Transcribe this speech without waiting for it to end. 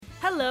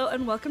Hello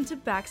and welcome to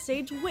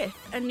Backstage with,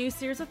 a new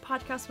series of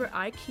podcasts where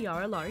I,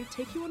 Kiara Laurie,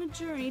 take you on a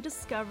journey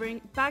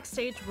discovering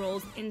backstage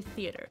roles in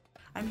theatre.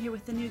 I'm here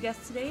with a new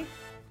guest today.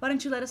 Why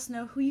don't you let us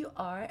know who you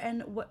are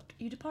and what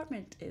your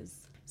department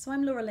is? So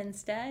I'm Laura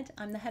Linstead.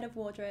 I'm the head of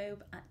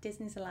wardrobe at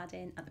Disney's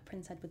Aladdin at the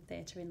Prince Edward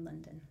Theatre in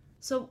London.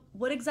 So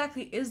what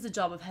exactly is the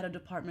job of head of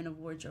department of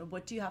wardrobe?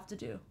 What do you have to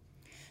do?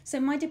 So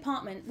my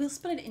department, we'll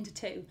split it into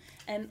two.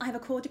 I have a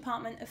core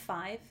department of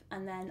 5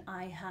 and then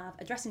I have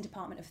a dressing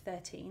department of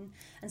 13.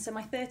 And so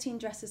my 13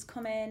 dressers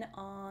come in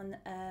on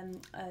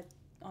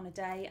a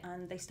day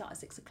and they start at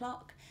 6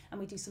 o'clock and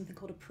we do something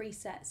called a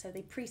preset. So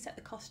they preset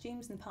the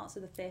costumes and parts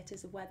of the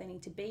theatres of where they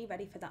need to be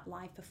ready for that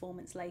live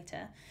performance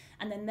later.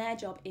 And then their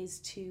job is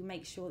to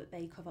make sure that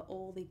they cover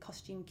all the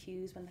costume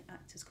cues when the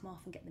actors come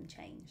off and get them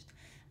changed,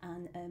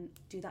 and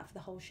do that for the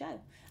whole show.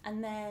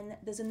 And then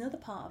there's another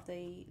part of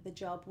the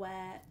job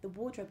where the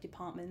wardrobe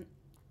department,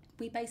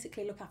 we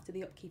basically look after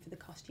the upkeep of the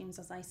costumes,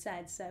 as I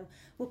said. So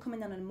we'll come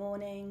in on a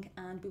morning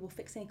and we will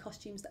fix any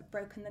costumes that have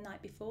broken the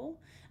night before.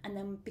 And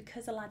then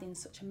because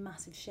Aladdin's such a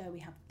massive show, we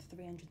have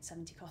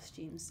 370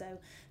 costumes. So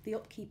the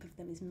upkeep of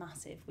them is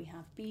massive. We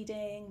have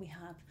beading, we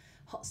have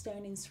hot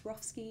stone in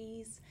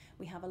Swarovskis,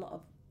 we have a lot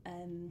of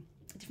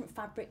different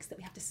fabrics that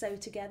we have to sew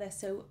together.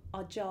 So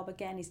our job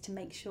again is to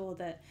make sure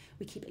that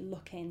we keep it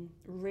looking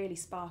really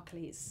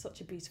sparkly. It's such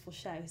a beautiful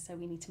show, so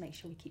we need to make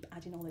sure we keep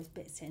adding all those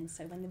bits in,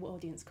 so when the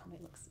audience come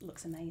it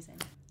looks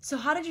amazing. So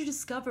how did you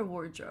discover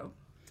wardrobe?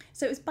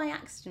 So it was by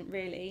accident,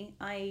 really.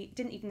 I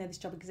didn't even know this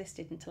job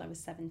existed until I was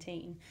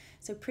 17.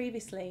 So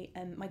previously,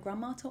 my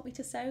grandma taught me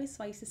to sew,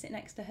 so I used to sit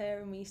next to her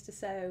and we used to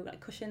sew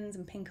like cushions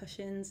and pin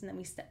cushions, and then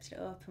we stepped it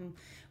up and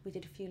we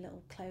did a few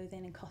little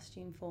clothing and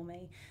costume for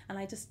me. And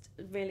I just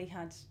really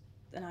had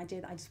an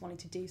idea that I just wanted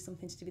to do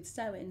something to do with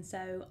sewing.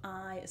 So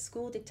I at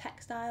school did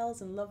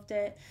textiles and loved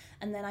it,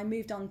 and then I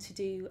moved on to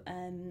do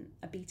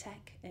a BTEC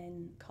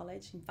in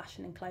college in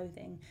fashion and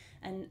clothing.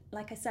 And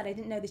like I said, I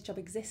didn't know this job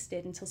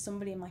existed until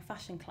somebody in my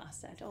fashion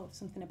class said, oh,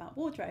 something about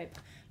wardrobe.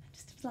 I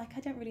just was like, I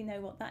don't really know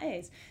what that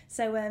is.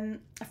 So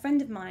a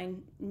friend of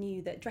mine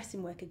knew that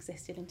dressing work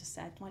existed and just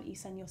said, why don't you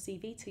send your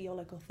CV to your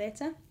local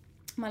theatre?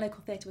 My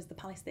local theatre was the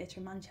Palace Theatre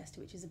in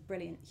Manchester, which is a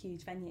brilliant,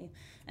 huge venue.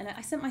 And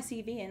I sent my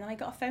CV in and I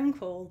got a phone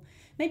call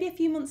maybe a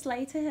few months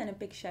later, and a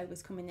big show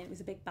was coming in. It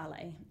was a big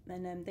ballet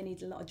and they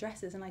needed a lot of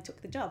dressers and I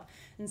took the job.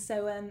 And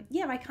so,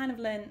 I kind of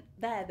learned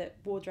there that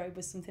wardrobe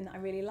was something that I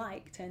really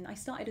liked. And I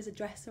started as a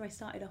dresser. I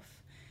started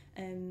off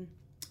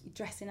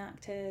dressing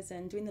actors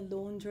and doing the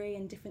laundry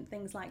and different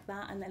things like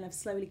that. And then I've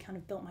slowly kind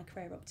of built my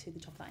career up to the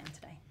job that I am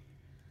today.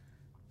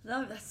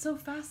 Oh, that's so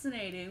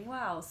fascinating.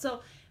 Wow.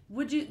 So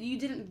you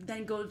didn't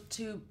then go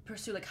to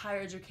pursue like higher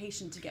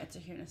education to get to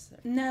here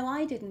necessarily? No,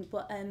 I didn't,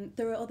 but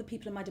there are other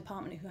people in my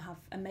department who have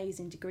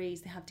amazing degrees.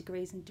 They have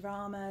degrees in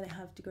drama, they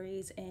have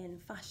degrees in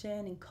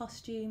fashion, in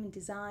costume, in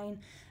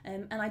design,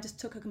 and I just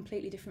took a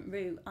completely different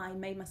route. I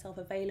made myself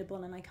available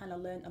and I kind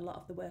of learned a lot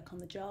of the work on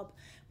the job,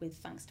 with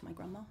thanks to my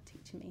grandma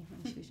teaching me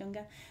when she was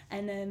younger.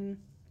 And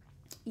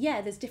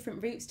there's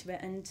different routes to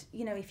it, and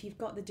if you've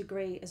got the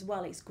degree as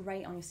well, it's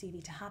great on your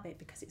CV to have it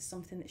because it's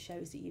something that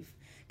shows that you've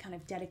kind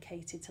of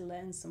dedicated to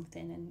learn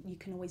something, and you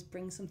can always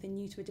bring something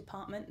new to a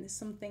department. And there's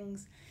some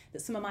things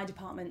that some of my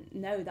department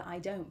know that I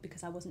don't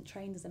because I wasn't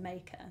trained as a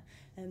maker.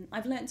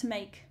 I've learned to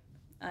make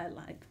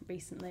like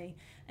recently,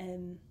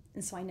 and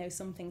so I know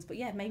some things, but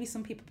maybe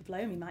some people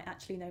below me might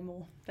actually know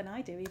more than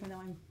I do, even though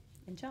I'm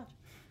in charge.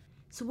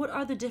 So what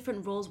are the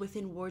different roles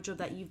within wardrobe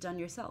that you've done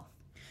yourself?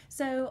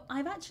 So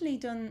I've actually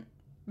done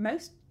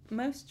most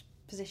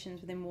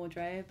positions within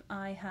wardrobe.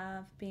 I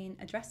have been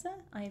a dresser,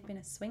 I have been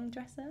a swing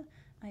dresser,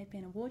 I have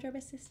been a wardrobe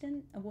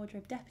assistant, a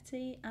wardrobe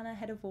deputy and a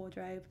head of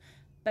wardrobe,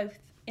 both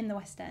in the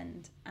West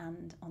End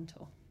and on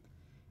tour.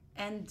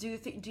 And do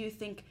you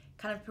think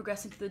kind of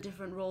progressing through the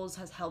different roles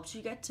has helped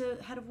you get to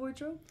head of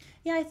wardrobe?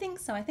 Yeah, I think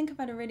so. I think I've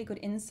had a really good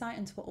insight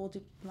into what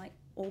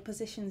all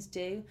positions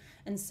do,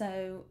 and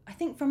so I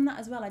think from that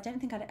as well, I don't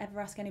think I'd ever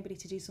ask anybody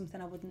to do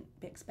something I wouldn't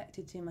be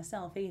expected to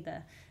myself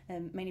either,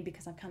 mainly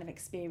because I've kind of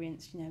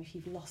experienced, if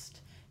you've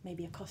lost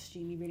maybe a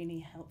costume, you really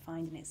need help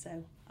finding it, so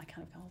I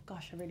kind of go, oh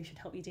gosh, I really should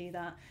help you do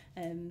that,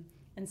 and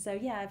so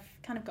I've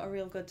kind of got a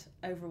real good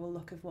overall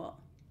look of what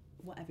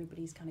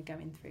everybody's kind of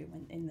going through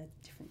when in the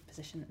different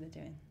position that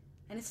they're doing.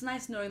 And it's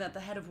nice knowing that the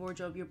head of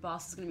wardrobe, your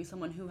boss, is going to be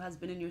someone who has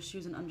been in your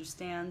shoes and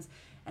understands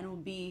and will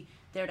be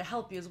there to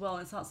help you as well.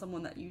 And it's not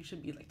someone that you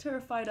should be like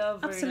terrified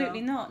of. Absolutely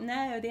not.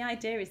 No, the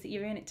idea is that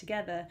you're in it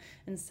together.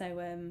 And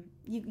so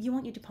you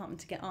want your department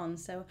to get on.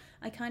 So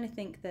I kind of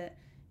think that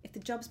if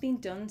the job's been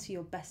done to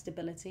your best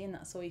ability and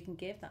that's all you can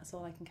give, that's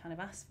all I can kind of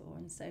ask for.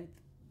 And so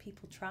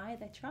people try.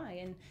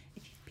 And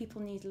if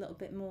people need a little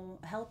bit more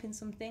help in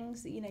some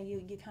things,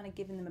 you're kind of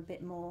giving them a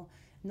bit more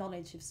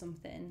knowledge of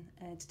something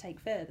to take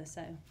further.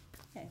 So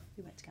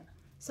we work together.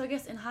 So I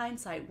guess in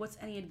hindsight, what's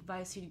any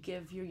advice you'd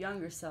give your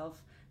younger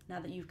self now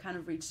that you've kind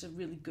of reached a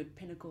really good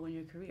pinnacle in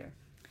your career?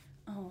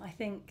 Oh, I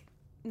think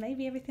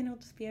maybe everything will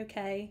just be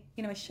okay.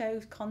 You know, a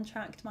show's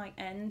contract might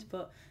end,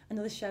 but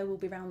another show will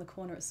be around the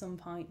corner at some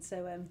point.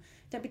 So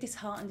don't be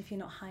disheartened if you're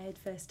not hired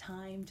first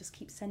time. Just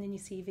keep sending your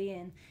CV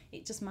in.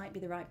 It just might be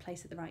the right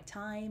place at the right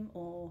time,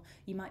 or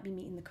you might be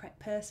meeting the correct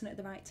person at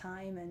the right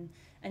time.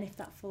 And if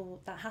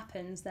that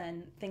happens,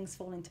 then things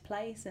fall into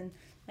place. And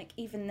like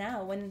even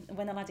now,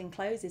 when Aladdin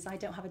closes, I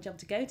don't have a job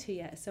to go to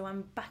yet. So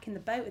I'm back in the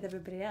boat with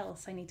everybody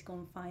else. I need to go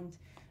and find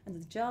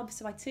another job.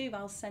 So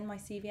I'll send my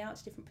CV out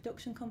to different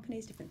production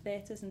companies, different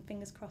theatres, and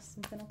fingers crossed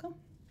something will come.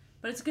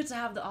 But it's good to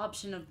have the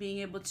option of being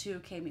able to,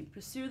 okay, maybe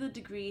pursue the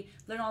degree,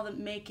 learn all the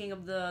making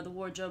of the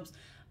wardrobes,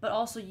 but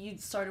also you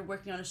started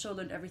working on a show,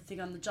 learned everything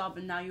on the job,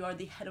 and now you are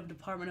the head of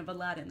department of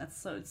Aladdin. It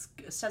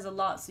says a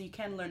lot, so you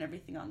can learn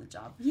everything on the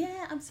job.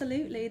 Yeah,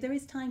 absolutely. There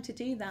is time to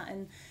do that,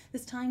 and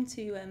there's time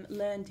to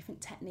learn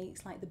different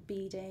techniques like the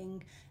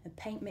beading and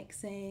paint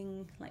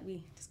mixing, like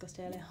we discussed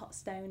earlier, hot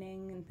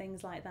stoning and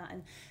things like that.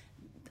 And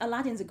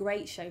Aladdin's a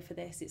great show for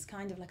this. It's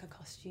kind of like a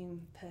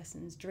costume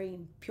person's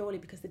dream, purely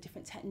because of the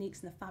different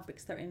techniques and the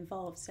fabrics that are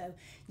involved. So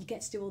you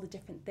get to do all the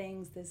different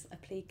things. There's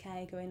applique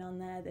going on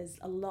there. There's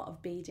a lot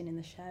of beading in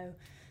the show.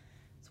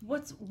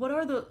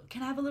 So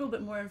can I have a little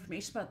bit more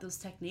information about those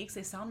techniques?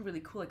 They sound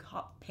really cool, like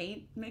hot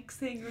paint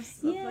mixing or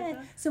stuff like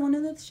that. So on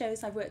other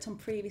shows I've worked on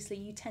previously,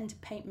 you tend to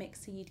paint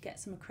mix, so you'd get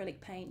some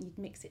acrylic paint and you'd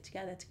mix it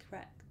together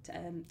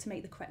to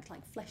make the correct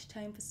like flesh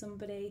tone for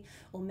somebody,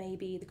 or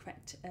maybe the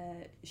correct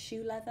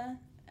shoe leather.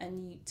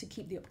 And to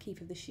keep the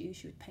upkeep of the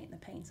shoes, you would paint the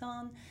paint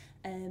on.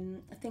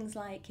 Things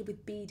like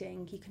with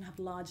beading, you can have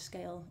large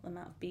scale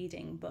amount of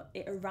beading, but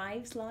it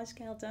arrives large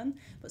scale done,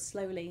 but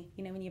slowly,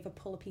 you know, when you ever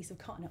pull a piece of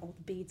cotton, all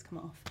the beads come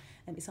off,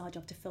 and it's our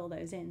job to fill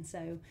those in. So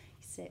you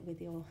sit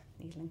with your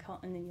needle and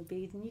cotton and your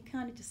beads, and you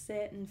kind of just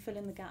sit and fill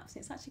in the gaps,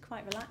 and it's actually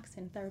quite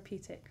relaxing,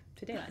 therapeutic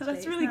to do. Actually,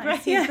 that's really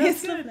nice. great. Yeah,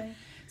 that's it's lovely.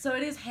 So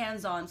it is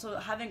hands-on. So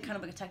having kind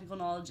of like a technical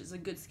knowledge is a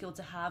good skill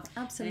to have.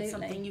 Absolutely, and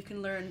it's something you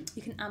can learn.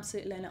 You can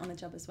absolutely learn it on the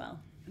job as well.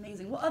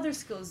 Amazing. What other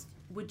skills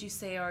would you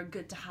say are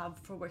good to have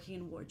for working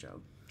in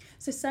wardrobe?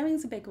 So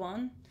sewing's a big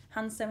one.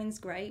 Hand sewing's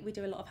great. We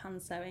do a lot of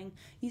hand sewing.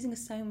 Using a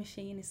sewing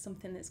machine is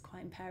something that's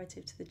quite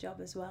imperative to the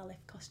job as well.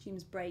 If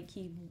costumes break,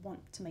 you want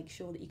to make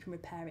sure that you can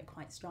repair it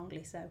quite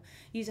strongly. So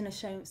using a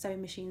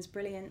sewing machine is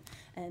brilliant.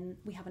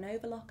 We have an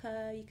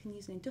overlocker. You can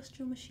use an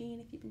industrial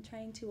machine if you've been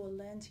trained to or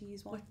learn to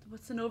use one.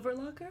 What's an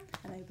overlocker?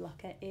 An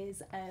overlocker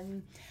is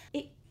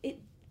it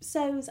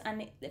sews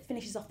and it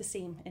finishes off the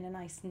seam in a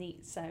nice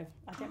neat sew.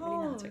 I don't really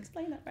know how to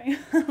explain that very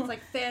well. It's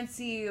like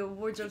fancy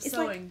wardrobe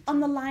sewing. Like on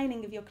the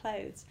lining of your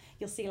clothes,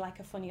 you'll see like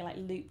a funny like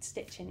looped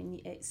stitching,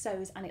 and it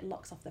sews and it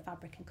locks off the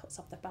fabric and cuts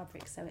off the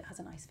fabric, so it has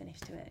a nice finish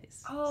to it.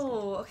 It's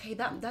okay,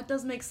 that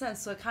does make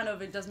sense. So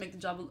it does make the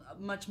job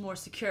much more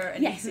secure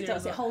and yes, easier. It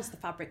does. It holds the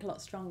fabric a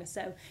lot stronger.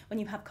 So when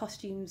you have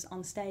costumes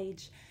on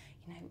stage,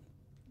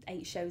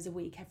 8 shows a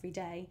week every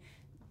day,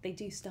 they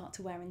do start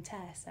to wear and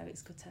tear, so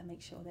it's good to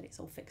make sure that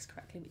it's all fixed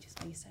correctly, which is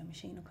where your sewing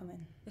machine will come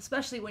in.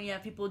 Especially when you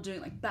have people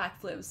doing like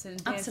backflips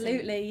and dancing.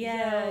 Absolutely,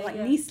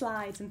 yeah, knee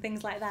slides and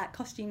things like that.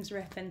 Costumes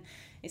rip, and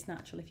it's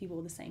natural if you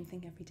wore the same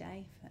thing every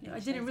day. I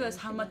didn't realise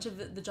how much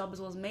of the job as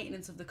well as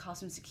maintenance of the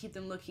costumes to keep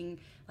them looking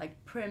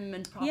like prim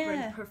and proper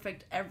and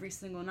perfect every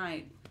single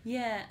night.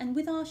 Yeah, and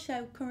with our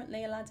show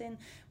currently, Aladdin,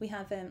 we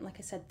have, like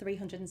I said,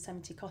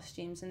 370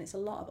 costumes, and it's a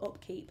lot of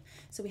upkeep.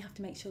 So we have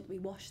to make sure that we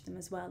wash them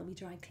as well, and we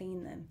dry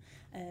clean them.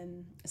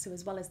 So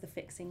as well as the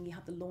fixing, you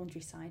have the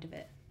laundry side of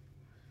it.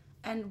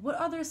 And what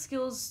other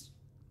skills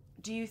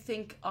do you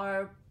think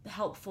are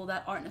helpful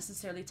that aren't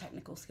necessarily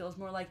technical skills,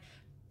 more like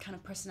kind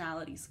of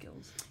personality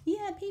skills?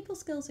 Yeah, people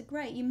skills are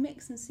great. You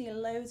mix and see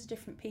loads of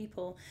different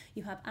people.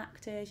 You have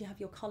actors, you have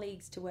your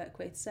colleagues to work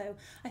with. So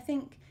I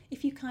think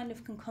if you kind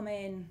of can come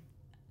in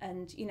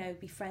and,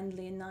 be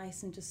friendly and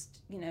nice and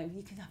just, you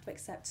can have to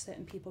accept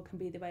certain people can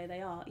be the way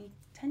they are, you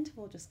tend to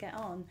all just get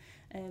on.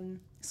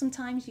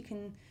 Sometimes you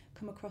can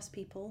come across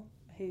people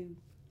who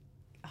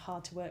are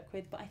hard to work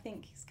with, but I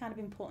think it's kind of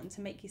important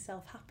to make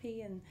yourself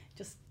happy and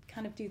just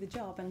kind of do the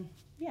job, and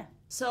yeah.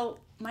 So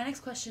my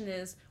next question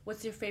is,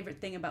 what's your favorite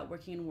thing about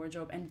working in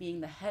wardrobe and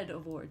being the head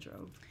of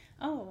wardrobe?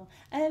 I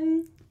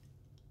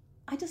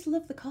just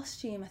love the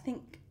costume. I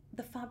think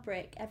the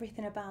fabric,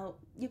 everything about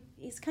you,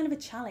 it's kind of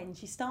a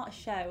challenge. You start a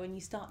show and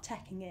you start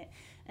teching it,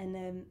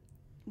 and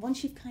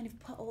once you've kind of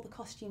put all the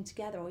costume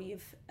together, or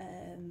you've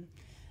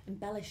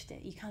embellished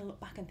it, you kind of look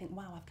back and think,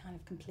 wow, I've kind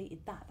of completed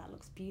that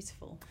looks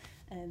beautiful.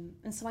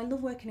 And so I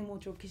love working in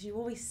wardrobe because you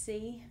always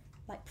see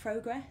like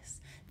progress.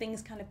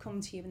 Things kind of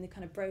come to you and they're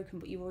kind of broken,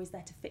 but you're always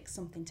there to fix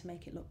something to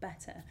make it look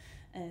better.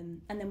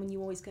 And then when you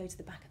always go to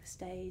the back of the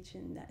stage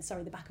and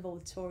the back of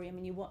auditorium,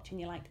 and you watch and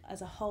you're like,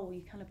 as a whole,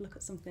 you kind of look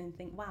at something and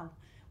think, wow,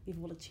 we've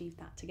all achieved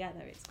that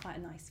together. It's quite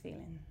a nice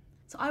feeling.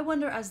 So I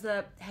wonder, as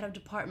the head of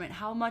department,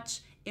 how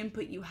much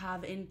input you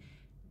have in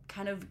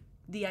kind of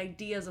the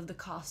ideas of the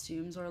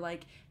costumes, or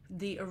like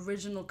the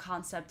original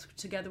concept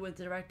together with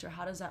the director.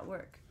 How does that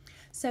work?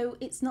 So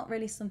it's not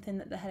really something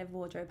that the head of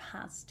wardrobe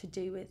has to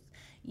do with.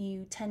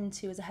 You tend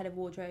to, as a head of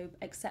wardrobe,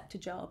 accept a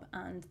job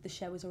and the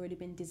show has already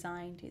been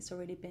designed, it's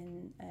already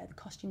been, the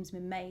costumes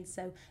been made.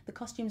 So the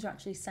costumes are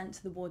actually sent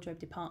to the wardrobe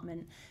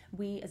department.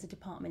 We as a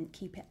department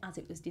keep it as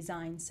it was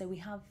designed. So we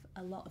have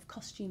a lot of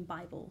costume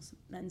bibles,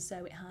 and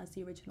so it has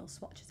the original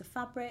swatches of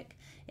fabric,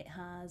 it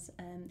has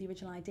the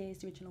original ideas,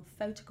 the original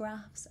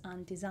photographs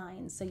and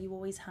designs. So you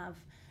always have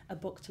a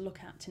book to look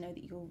at to know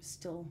that you're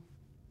still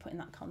putting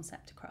that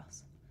concept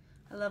across.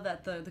 I love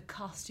that, the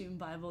costume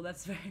Bible.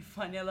 That's very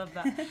funny. I love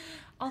that.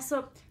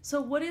 Also,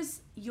 so what is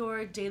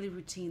your daily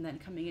routine then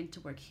coming into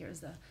work here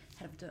as the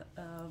head of the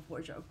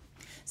wardrobe?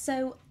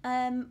 So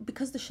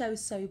because the show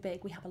is so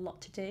big, we have a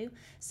lot to do.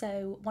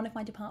 So one of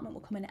my department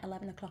will come in at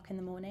 11 o'clock in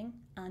the morning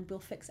and we'll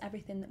fix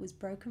everything that was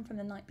broken from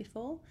the night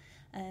before.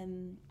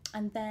 And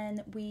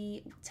then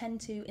we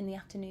tend to, in the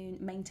afternoon,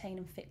 maintain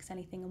and fix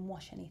anything and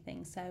wash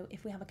anything. So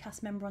if we have a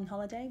cast member on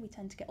holiday, we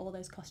tend to get all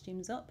those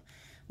costumes up.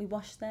 We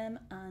wash them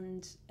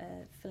and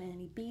fill in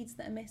any beads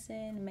that are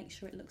missing and make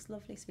sure it looks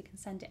lovely so we can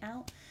send it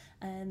out.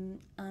 And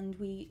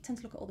we tend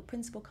to look at all the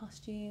principal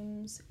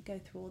costumes, go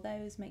through all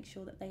those, make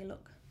sure that they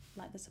look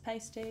like they're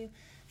supposed to. And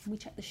we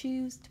check the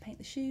shoes to paint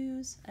the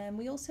shoes.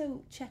 We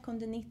also check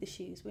underneath the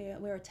shoes.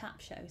 We're a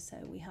tap show, so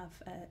we have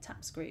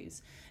tap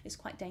screws. It's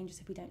quite dangerous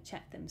if we don't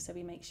check them, so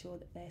we make sure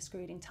that they're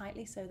screwed in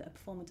tightly so that a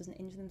performer doesn't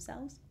injure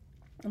themselves.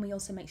 And we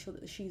also make sure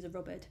that the shoes are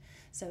rubbered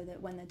so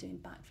that when they're doing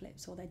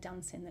backflips or they're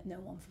dancing that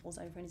no one falls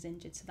over and is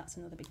injured. So that's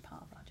another big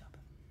part of our job.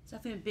 It's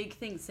definitely a big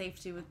thing,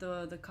 safety with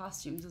the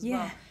costumes as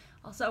well.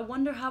 Also, I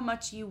wonder how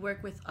much you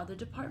work with other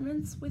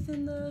departments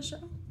within the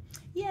show?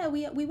 Yeah,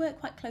 we work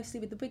quite closely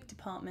with the wig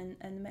department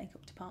and the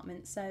makeup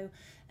department. So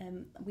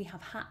we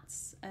have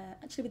hats,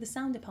 actually with the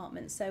sound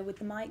department. So with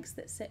the mics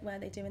that sit where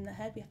they do in the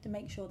head, we have to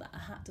make sure that a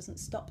hat doesn't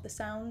stop the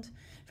sound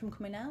from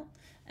coming out.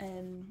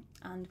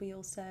 And we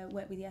also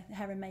work with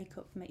hair and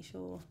makeup to make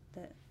sure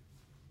that,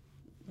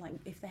 like,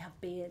 if they have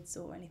beards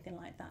or anything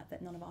like that,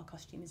 that none of our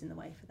costume is in the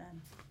way for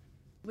them.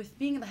 With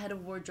being the head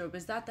of wardrobe,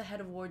 is that the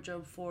head of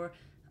wardrobe for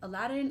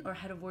Aladdin or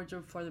head of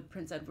wardrobe for the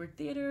Prince Edward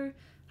Theatre?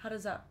 How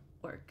does that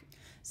work?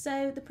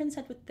 So the Prince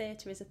Edward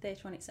Theatre is a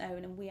theatre on its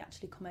own, and we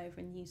actually come over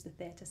and use the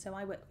theatre. So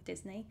I work with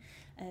Disney,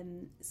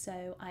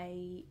 so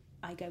I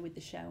go with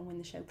the show, and when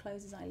the show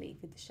closes I leave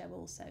with the show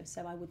also.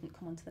 So I wouldn't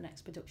come on to the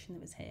next production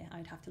that was here.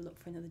 I'd have to look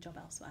for another job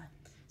elsewhere.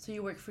 So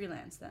you work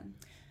freelance then?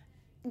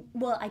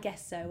 Well, I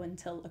guess so,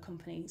 until a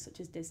company such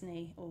as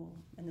Disney or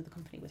another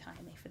company would hire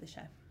me for the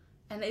show.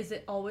 And is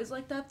it always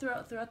like that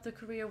throughout the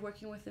career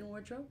working within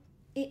wardrobe?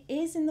 It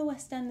is in the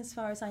West End as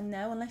far as I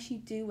know, unless you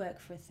do work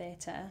for a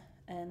theatre.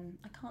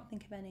 I can't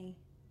think of any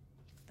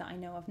that I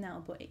know of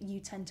now, but you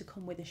tend to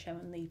come with a show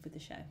and leave with the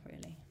show,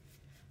 really.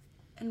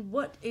 And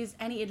what is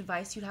any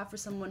advice you'd have for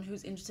someone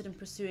who's interested in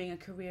pursuing a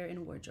career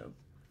in wardrobe?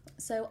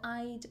 So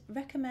I'd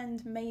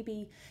recommend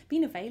maybe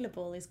being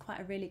available is quite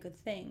a really good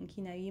thing.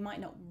 You know, you might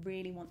not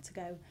really want to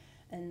go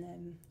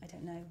and, I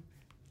don't know,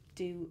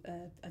 do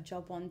a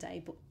job one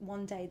day, but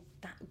one day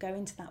that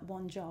going to that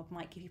one job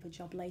might give you a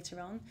job later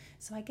on.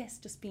 So I guess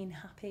just being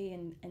happy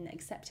and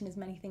accepting as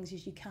many things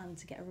as you can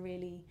to get a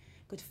really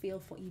good feel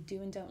for what you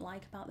do and don't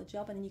like about the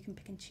job, and then you can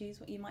pick and choose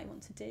what you might want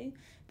to do.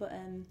 But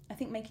I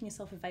think making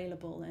yourself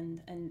available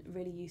and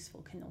really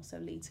useful can also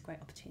lead to great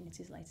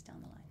opportunities later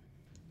down the line.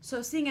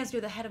 So seeing as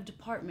you're the head of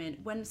department,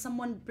 when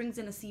someone brings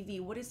in a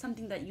CV, what is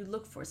something that you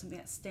look for, something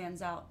that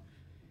stands out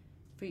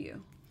for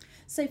you?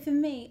 So for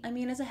me, I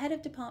mean, as a head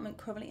of department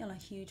currently on a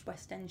huge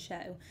West End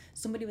show,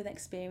 somebody with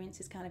experience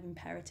is kind of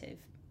imperative,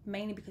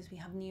 mainly because we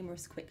have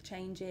numerous quick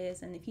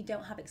changes, and if you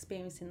don't have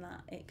experience in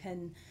that, it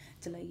can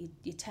delay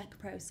your tech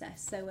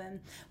process. So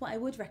what I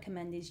would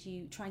recommend is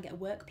you try and get a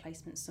work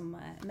placement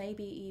somewhere,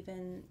 maybe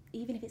even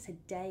if it's a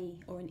day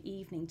or an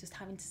evening, just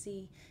having to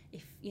see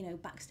if, you know,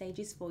 Backstage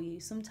is for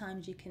you.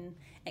 Sometimes you can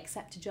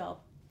accept a job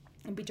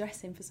and be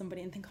dressing for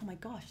somebody and think, oh my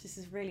gosh, this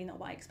is really not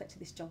what I expected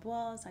this job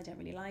was, I don't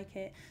really like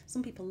it.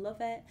 Some people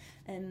love it.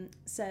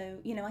 So,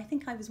 you know, I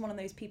think I was one of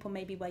those people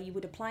maybe where you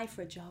would apply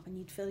for a job and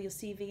you'd fill your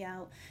CV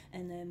out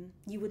and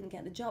you wouldn't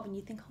get the job and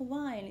you'd think, oh,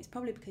 why? And it's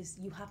probably because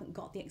you haven't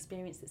got the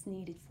experience that's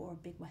needed for a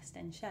big West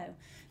End show.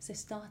 So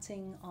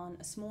starting on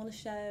a smaller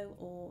show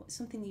or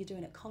something that you're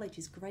doing at college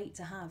is great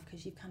to have,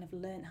 because you've kind of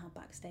learned how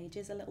Backstage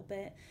is a little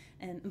bit.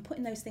 And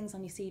putting those things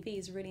on your CV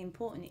is really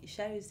important. It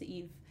shows that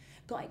you've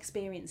got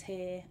experience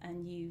here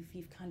and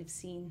you've kind of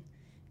seen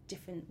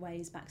different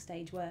ways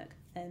Backstage work.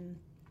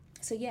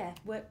 So yeah,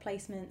 work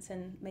placements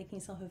and making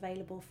yourself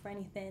available for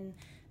anything,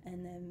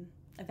 and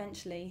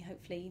eventually,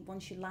 hopefully,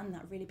 once you land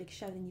that really big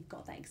show, then you've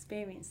got that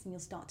experience and you'll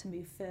start to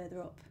move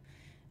further up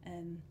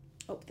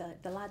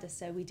the ladder.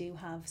 So we do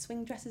have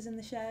swing dressers in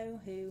the show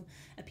who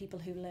are people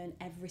who learn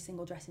every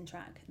single dressing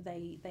track.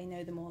 They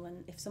know them all,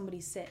 and if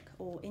somebody's sick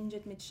or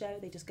injured mid-show,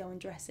 they just go and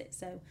dress it.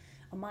 So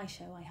on my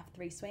show I have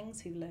 3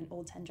 swings who learn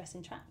all 10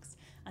 dressing tracks,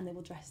 and they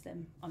will dress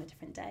them on a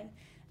different day.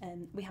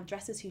 We have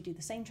dressers who do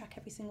the same track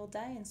every single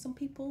day, and some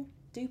people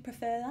do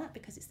prefer that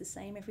because it's the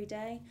same every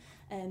day.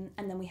 And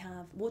then we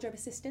have wardrobe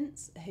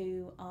assistants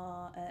who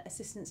are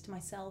assistants to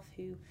myself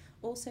who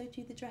also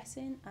do the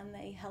dressing, and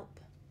they help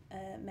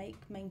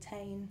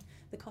maintain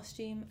the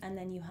costume. And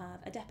then you have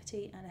a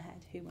deputy and a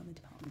head who run the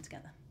department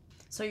together.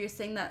 So you're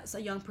saying that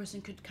a young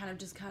person could kind of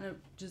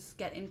just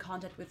get in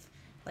contact with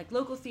like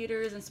local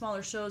theatres and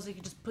smaller shows, they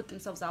could just put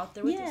themselves out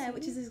there with Yeah,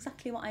 which is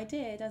exactly what I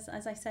did.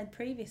 As I said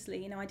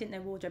previously, I didn't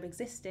know wardrobe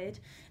existed,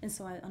 and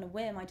so on a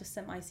whim I just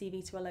sent my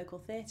CV to a local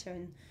theatre,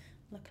 and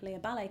luckily a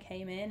ballet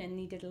came in and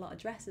needed a lot of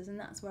dresses, and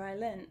that's where I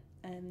learnt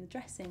the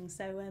dressing.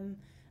 So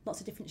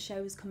lots of different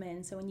shows come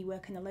in, so when you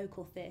work in a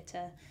local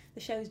theatre, the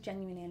show's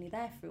genuinely only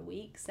there for a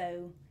week,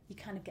 so you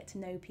kind of get to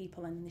know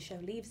people, and then the show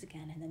leaves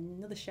again, and then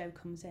another show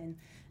comes in.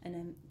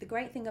 And the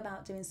great thing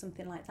about doing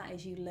something like that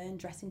is you learn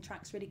dressing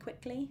tracks really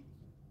quickly.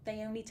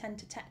 They only tend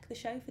to tech the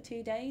show for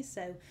 2 days,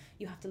 so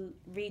you have to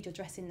read your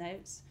dressing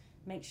notes,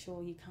 make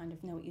sure you kind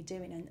of know what you're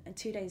doing, and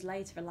 2 days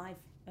later a live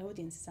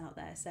audience is out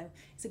there. So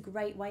it's a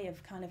great way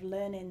of kind of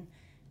learning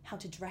how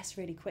to dress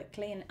really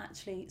quickly. And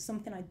actually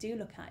something I do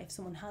look at if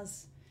someone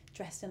has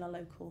dressed in a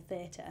local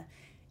theatre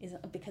is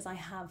because I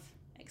have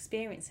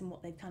experience in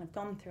what they've kind of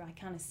gone through, I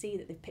kind of see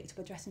that they've picked up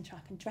a dressing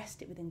track and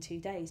dressed it within 2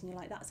 days, and you're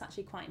like, that's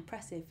actually quite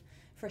impressive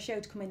for a show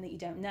to come in that you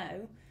don't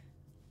know,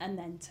 and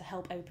then to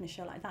help open a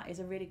show like that is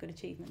a really good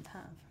achievement to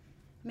have.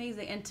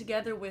 Amazing. And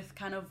together with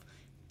kind of,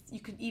 you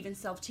could even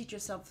self-teach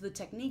yourself the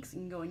techniques. You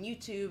can go on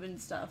YouTube and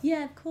stuff.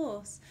 Yeah, of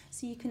course.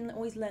 So you can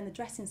always learn the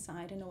dressing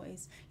side, and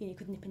always, you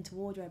could nip into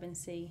wardrobe and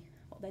see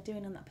what they're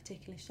doing on that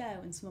particular show,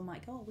 and someone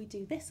might go, oh, we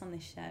do this on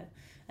this show,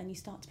 and you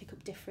start to pick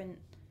up different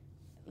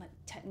like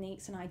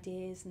techniques and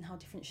ideas and how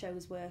different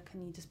shows work,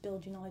 and you just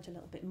build your knowledge a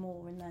little bit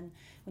more. And then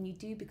when you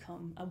do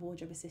become a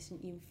wardrobe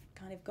assistant, you've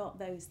kind of got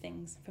those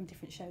things from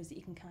different shows that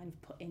you can kind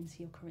of put into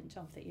your current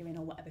job that you're in,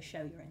 or whatever show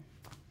you're in.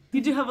 You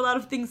do have a lot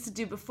of things to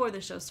do before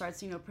the show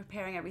starts,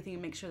 preparing everything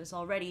and make sure it's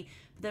all ready.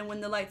 But then when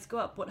the lights go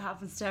up, what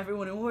happens to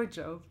everyone in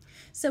wardrobe?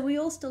 So we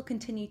all still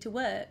continue to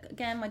work.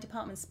 Again, my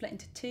department's split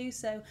into 2.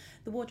 So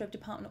the wardrobe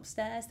department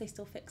upstairs, they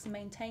still fix and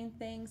maintain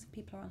things.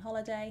 People are on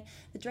holiday.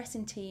 The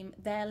dressing team,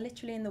 they're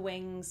literally in the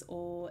wings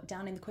or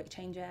down in the quick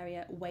change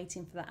area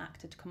waiting for that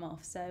actor to come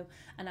off. So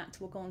an actor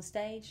will go on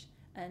stage,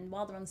 and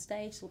while they're on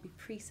stage, they'll be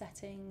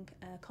presetting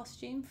a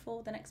costume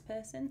for the next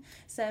person.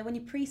 So when you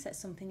preset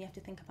something, you have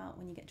to think about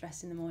when you get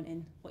dressed in the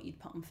morning what you'd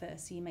put on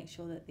first. So you make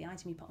sure that the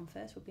item you put on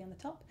first will be on the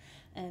top.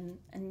 And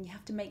you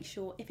have to make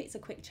sure, if it's a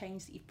quick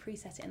change, that you've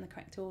preset it in the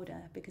correct order,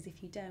 because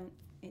if you don't,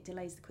 it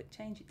delays the quick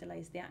change, it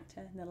delays the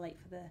actor, and they're late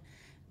for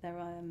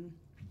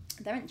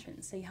their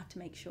entrance. So you have to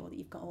make sure that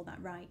you've got all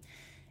that right.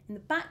 In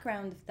the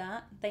background of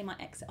that, they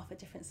might exit off a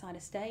different side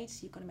of stage, so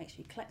you've got to make sure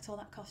you collect all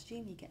that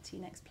costume, you get to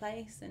your next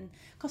place, and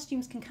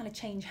costumes can kind of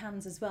change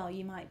hands as well.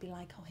 You might be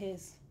like, oh,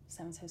 here's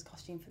so-and-so's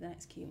costume for the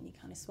next queue, and you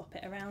kind of swap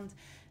it around.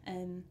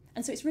 And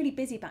so it's really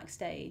busy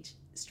backstage.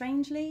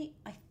 Strangely,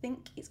 I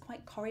think it's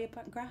quite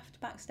choreographed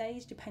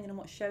backstage, depending on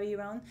what show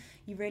you're on.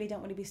 You really don't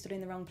want to be stood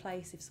in the wrong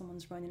place if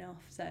someone's running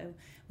off. So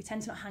we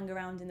tend to not hang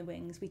around in the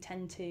wings. We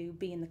tend to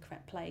be in the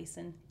correct place.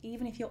 And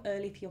even if you're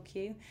early for your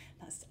queue,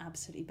 that's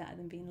absolutely better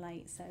than being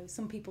late. So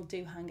some people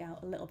do hang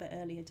out a little bit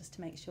earlier just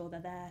to make sure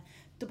they're there,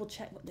 double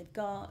check what they've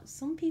got.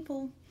 Some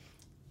people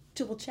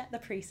double check the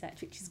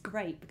preset, which is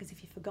great, because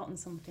if you've forgotten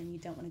something, you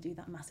don't want to do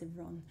that massive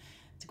run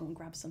to go and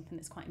grab something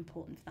that's quite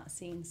important for that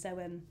scene. So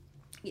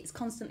it's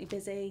constantly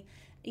busy.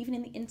 Even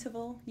in the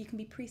interval, you can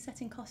be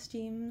presetting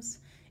costumes.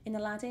 In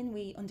Aladdin,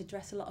 we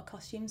underdress a lot of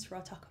costumes for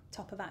our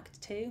top of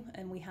Act 2,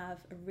 and we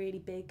have a really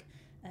big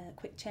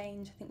quick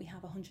change. I think we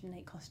have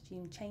 108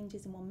 costume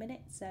changes in 1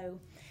 minute, so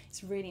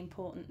it's really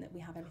important that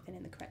we have everything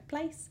in the correct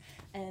place.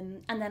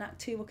 And then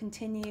Act 2 will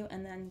continue,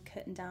 and then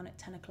curtain down at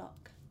 10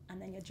 o'clock.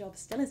 And then your job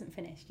still isn't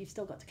finished. You've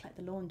still got to collect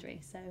the laundry.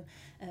 So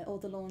all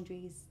the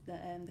laundries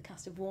that the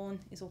cast have worn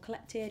is all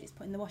collected. It's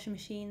put in the washing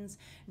machines,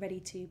 ready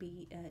to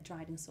be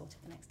dried and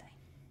sorted the next day.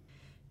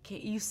 Okay,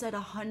 you said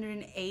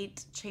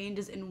 108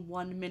 changes in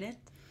 1 minute.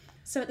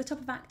 So at the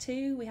top of Act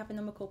 2, we have a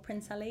number called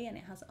Prince Ali, and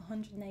it has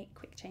 108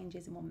 quick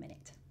changes in 1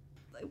 minute.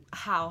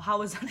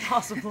 How is that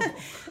possible?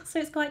 So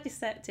it's quite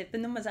deceptive. The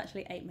number's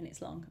actually 8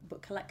 minutes long,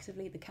 but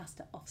collectively the cast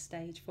are off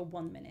stage for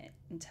 1 minute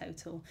in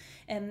total.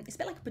 It's a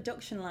bit like a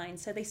production line,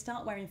 so they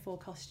start wearing 4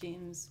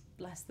 costumes.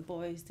 Bless the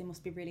boys, they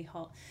must be really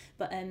hot.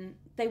 But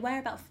they wear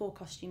about 4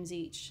 costumes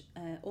each,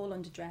 all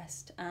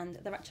underdressed, and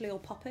they're actually all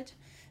poppered.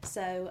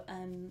 So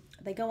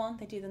they go on,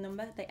 they do the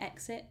number, they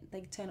exit,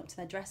 they turn up to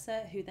their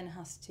dresser, who then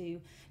has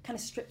to kind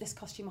of strip this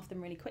costume off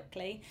them really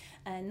quickly.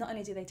 And not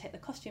only do they take the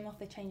costume off,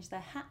 they change their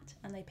hat,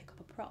 and they pick up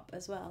a prop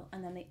as well,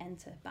 and then they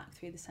enter back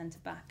through the centre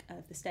back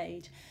of the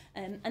stage.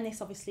 And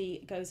this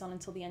obviously goes on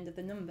until the end of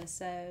the number.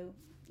 So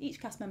each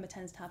cast member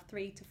tends to have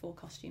 3 to 4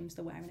 costumes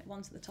they're wearing at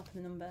once at the top of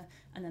the number,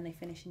 and then they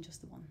finish in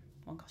just the one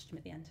costume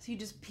at the end. So you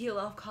just peel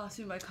off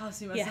costume by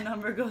costume as the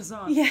number goes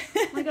on. Yeah.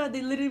 Oh my God,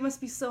 they literally must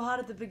be so hot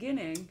at the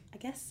beginning. I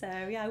guess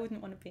so. Yeah, I wouldn't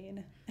want to be in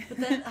it. But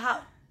then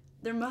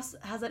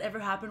has that ever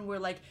happened where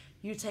like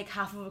you take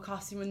half of a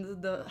costume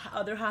and the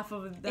other half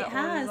of that It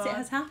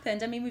has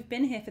happened. I mean, we've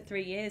been here for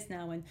 3 years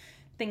now, and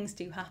things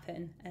do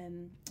happen.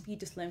 You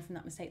just learn from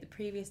that mistake the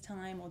previous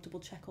time, or double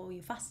check all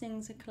your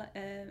fastenings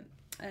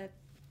are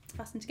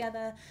fastened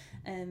together.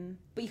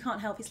 But you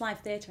can't help, it's live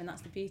theatre, and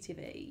that's the beauty of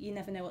it. You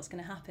never know what's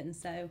going to happen.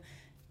 So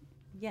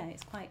yeah,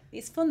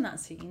 it's fun, that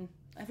scene.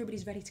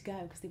 Everybody's ready to go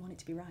because they want it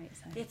to be right.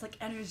 So it's like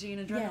energy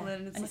and adrenaline. Yeah,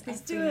 And it's and like, it's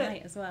let's do it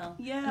night as well.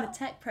 Yeah. And the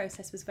tech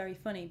process was very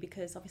funny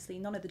because obviously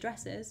none of the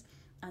dressers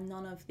and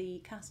none of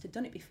the cast had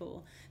done it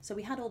before. So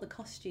we had all the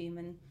costume,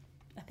 and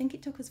I think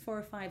it took us 4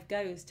 or 5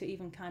 goes to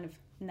even kind of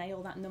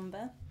nail that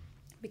number,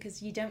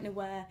 because you don't know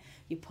where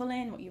you're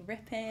pulling, what you're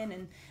ripping.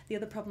 And the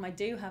other problem I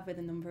do have with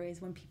the number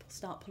is when people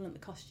start pulling up the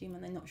costume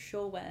and they're not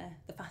sure where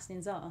the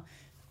fastenings are,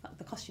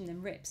 the costume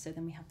then rips, so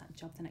then we have that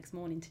job the next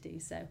morning to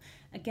do. So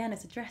again,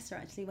 as a dresser,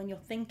 actually, when you're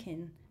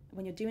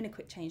doing a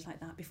quick change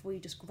like that, before you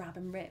just grab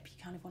and rip,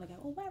 you kind of want to go,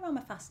 oh, where are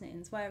my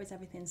fastenings? Where is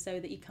everything?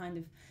 So that you kind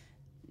of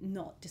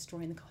not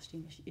destroying the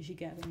costume as you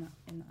go in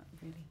that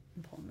really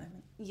important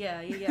moment.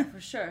 Yeah,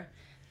 for sure.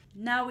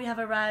 Now we have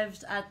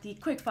arrived at the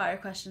quick fire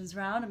questions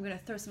round. I'm going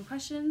to throw some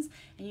questions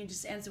and you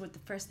just answer with the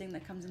first thing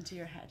that comes into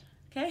your head.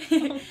 Okay?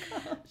 Oh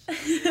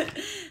gosh.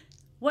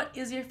 What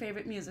is your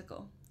favorite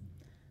musical?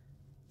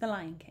 The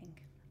Lion King.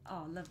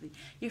 Oh, lovely.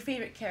 Your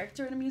favorite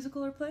character in a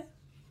musical or play?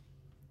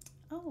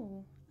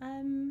 Oh,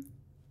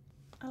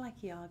 I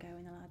like Iago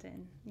in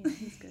Aladdin. Yeah,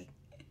 he's good.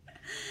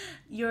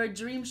 Your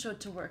dream show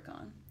to work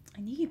on?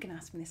 I knew you were going to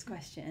ask me this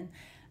question.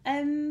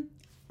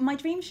 My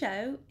dream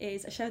show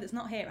is a show that's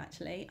not here,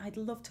 actually. I'd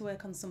love to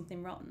work on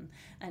Something Rotten,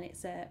 and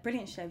it's a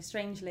brilliant show.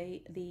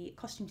 Strangely, the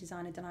costume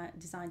designer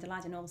designed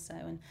Aladdin also,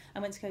 and I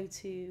went to go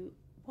to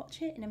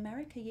watch it in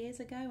America years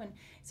ago, and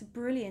it's a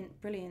brilliant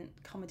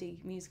comedy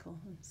musical.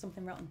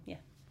 Something Rotten, yeah.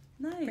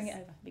 Nice. Bring it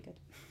over, it'd be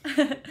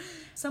good.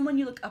 Someone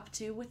you look up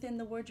to within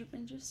the wardrobe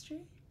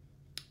industry?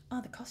 Oh,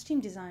 the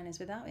costume designers.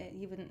 Without it,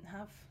 you wouldn't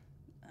have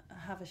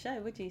a show,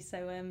 would you?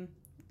 So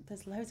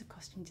there's loads of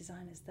costume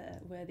designers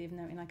that are worthy of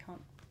noting. I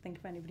can't think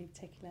of anybody in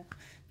particular.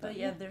 But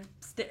yeah,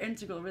 they're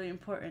integral, really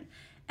important.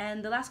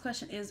 And the last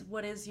question is,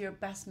 what is your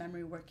best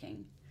memory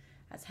working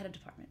as head of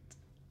department?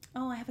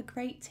 Oh, I have a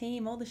great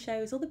team. All the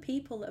shows, all the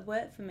people that have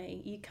worked for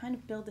me, you kind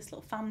of build this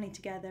little family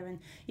together, and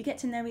you get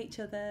to know each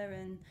other.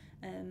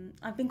 And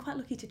I've been quite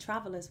lucky to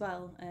travel as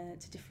well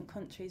to different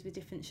countries with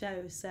different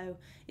shows. So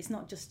it's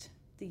not just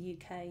the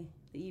UK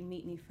that you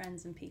meet new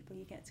friends and people.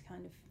 You get to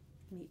kind of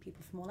meet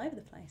people from all over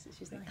the place,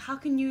 which is nice. How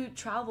can you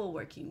travel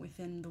working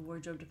within the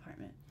wardrobe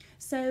department?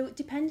 So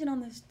depending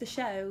on the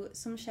show,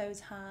 some shows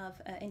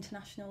have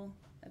international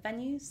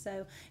venues.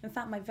 So in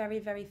fact, my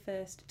very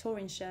first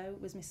touring show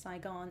was Miss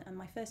Saigon, and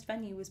my first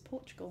venue was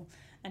Portugal,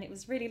 and it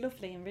was really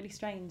lovely and really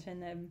strange.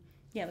 And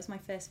it was my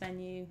first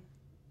venue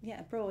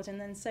abroad. And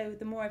then so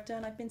the more I've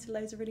done, I've been to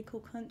loads of really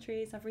cool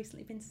countries. I've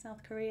recently been to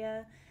South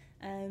Korea.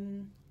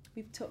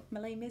 We took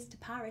Malay Miz to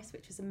Paris,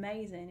 which was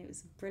amazing. It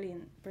was a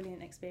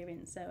brilliant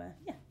experience. So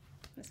it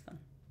was fun.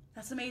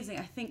 That's amazing.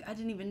 I think I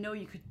didn't even know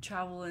you could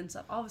travel and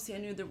stuff. Obviously, I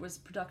knew there was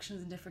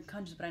productions in different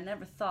countries, but I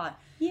never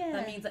thought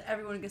that means that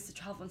everyone gets to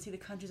travel and see the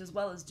countries as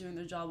well as doing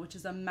their job, which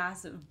is a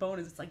massive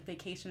bonus. It's like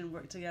vacation and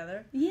work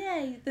together.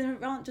 Yeah, there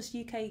aren't just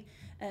UK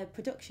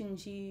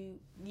productions. You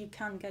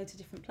can go to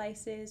different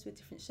places with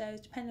different shows,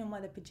 depending on where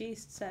they're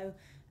produced. So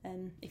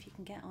if you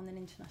can get on an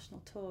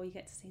international tour, you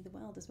get to see the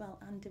world as well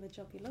and do a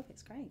job you love.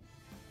 It's great.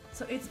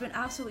 So it's been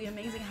absolutely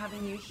amazing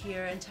having you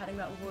here and chatting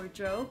about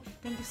wardrobe.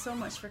 Thank you so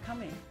much for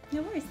coming.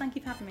 No worries. Thank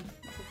you for having me.